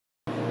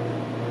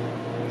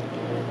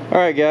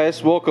Alright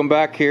guys, welcome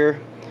back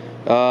here.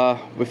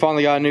 We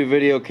finally got a new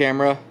video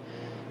camera.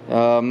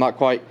 I'm not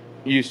quite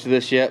used to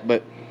this yet,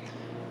 but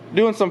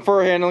doing some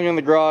fur handling in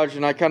the garage,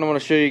 and I kind of want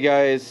to show you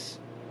guys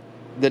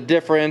the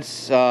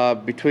difference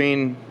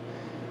between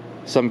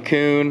some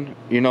coon.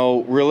 You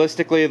know,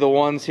 realistically, the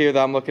ones here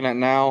that I'm looking at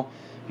now,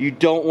 you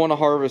don't want to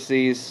harvest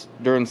these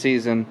during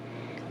season.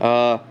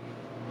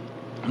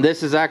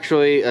 This is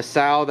actually a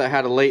sow that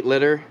had a late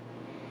litter.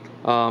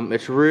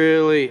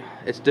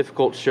 It's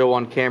difficult to show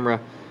on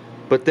camera,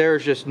 but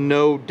there's just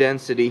no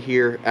density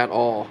here at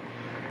all.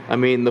 I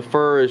mean, the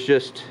fur is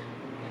just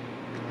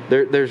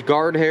there's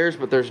guard hairs,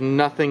 but there's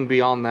nothing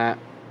beyond that.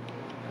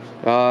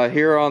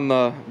 Here on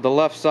the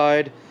left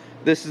side,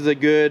 this is a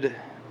good,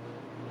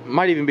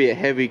 might even be a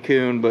heavy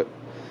coon, but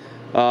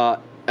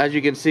as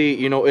you can see,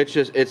 you know,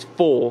 it's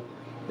full.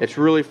 It's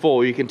really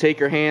full. You can take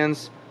your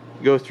hands,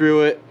 go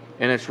through it,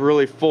 and it's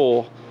really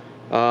full.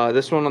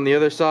 This one on the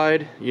other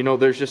side, you know,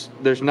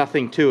 there's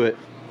nothing to it.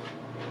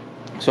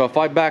 So if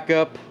I back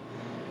up,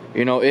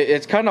 you know,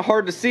 it's kind of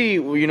hard to see,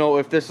 you know,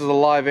 if this is a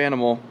live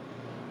animal.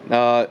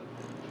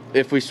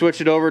 If we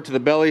switch it over to the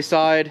belly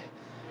side,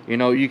 you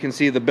know, you can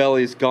see the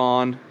belly's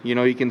gone. You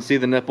know, you can see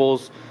the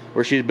nipples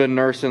where she's been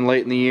nursing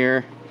late in the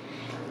year.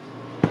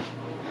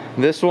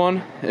 This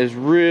one is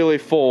really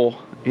full.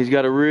 He's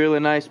got a really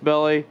nice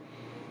belly,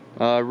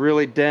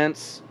 really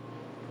dense.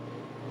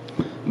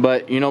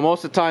 But you know,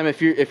 most of the time,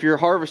 if you're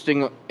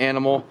harvesting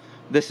animal,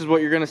 this is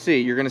what you're gonna see.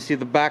 You're gonna see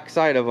the back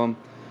side of them.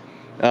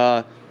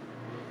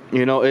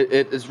 You know,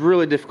 it is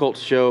really difficult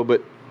to show,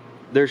 but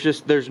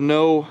there's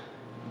no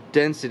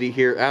density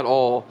here at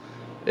all.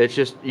 It's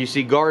just, you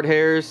see guard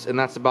hairs, and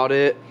that's about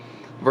it.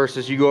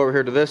 Versus you go over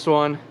here to this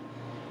one,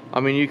 I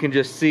mean, you can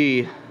just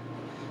see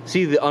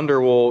the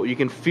underwool. You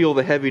can feel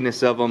the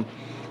heaviness of them.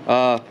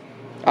 I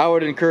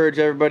would encourage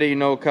everybody, you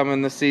know,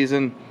 coming this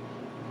season,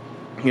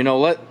 you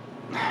know,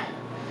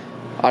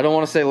 I don't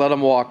want to say let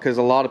them walk, because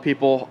a lot of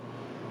people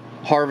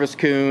harvest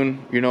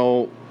coon, you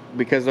know,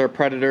 because they're a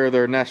predator,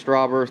 they're a nest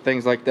robber,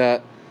 things like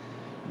that.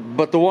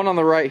 But the one on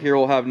the right here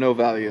will have no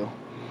value.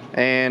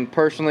 And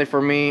personally,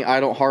 for me, I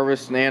don't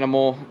harvest an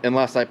animal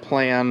unless I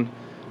plan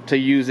to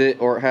use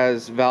it or it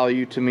has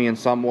value to me in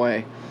some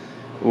way.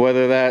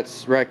 Whether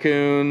that's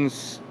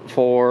raccoons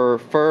for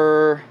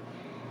fur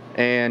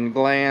and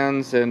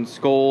glands and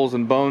skulls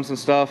and bones and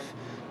stuff,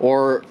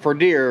 or for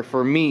deer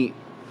for meat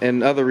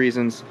and other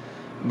reasons.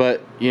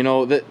 But you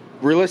know, that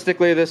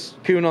realistically, this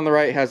coon on the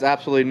right has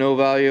absolutely no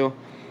value.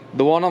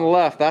 The one on the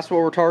left, that's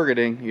what we're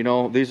targeting. You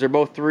know, these are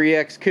both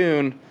 3X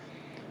coon,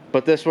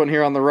 but this one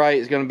here on the right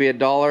is going to be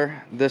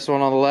 $1. This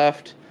one on the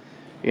left,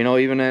 you know,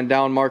 even in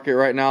down market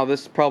right now,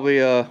 this is probably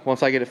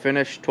once I get it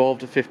finished, 12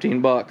 to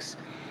 15 bucks.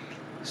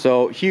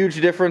 So huge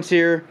difference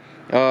here.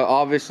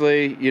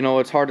 Obviously, you know,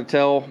 it's hard to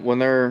tell when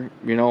they're,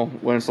 you know,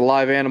 when it's a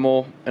live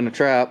animal in a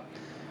trap,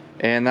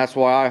 and that's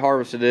why I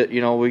harvested it.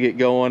 You know, we get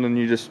going,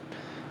 and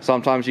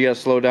sometimes you got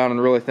to slow down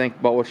and really think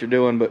about what you're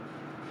doing. But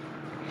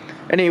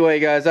anyway,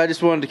 guys, I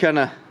just wanted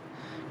to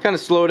kind of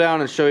slow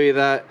down and show you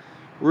that.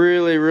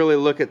 Really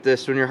look at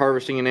this when you're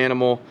harvesting an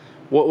animal.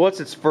 What's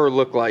its fur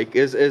look like?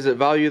 Is it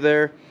value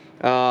there?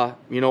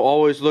 You know,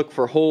 always look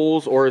for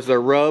holes, or is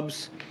there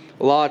rubs?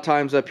 A lot of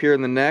times up here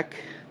in the neck,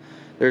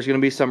 there's going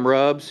to be some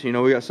rubs. You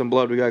know, we got some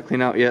blood we got to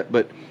clean out yet,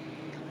 but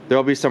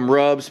there'll be some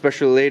rubs,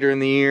 especially later in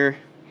the year.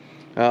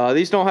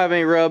 These don't have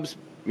any rubs,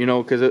 you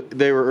know, because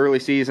they were early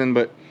season,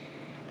 but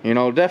you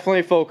know,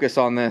 definitely focus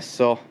on this.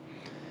 So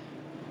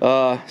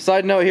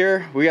side note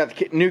here, we got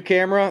the new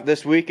camera.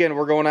 This weekend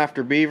we're going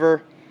after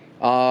beaver.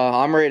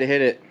 I'm ready to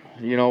hit it.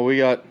 You know, we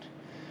got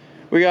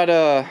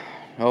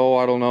oh,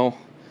 I don't know,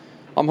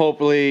 I'm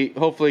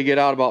hopefully get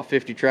out about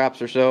 50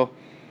 traps or so.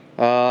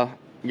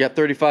 We got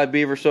 35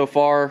 beaver so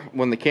far.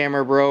 When the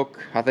camera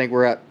broke, I think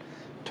we're at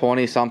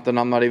 20 something,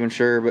 I'm not even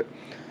sure, but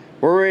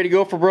we're ready to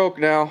go for broke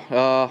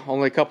now.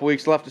 Only a couple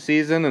weeks left of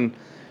season, and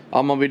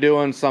I'm gonna be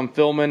doing some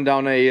filming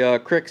down a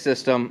creek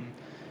system.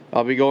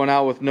 I'll be going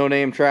out with No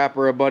Name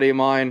Trapper, a buddy of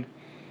mine.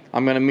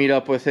 I'm gonna meet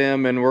up with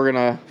him, and we're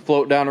gonna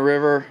float down a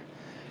river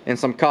in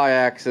some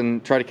kayaks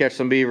and try to catch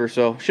some beaver.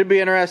 So should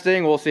be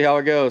interesting. We'll see how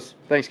it goes.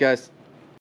 Thanks, guys.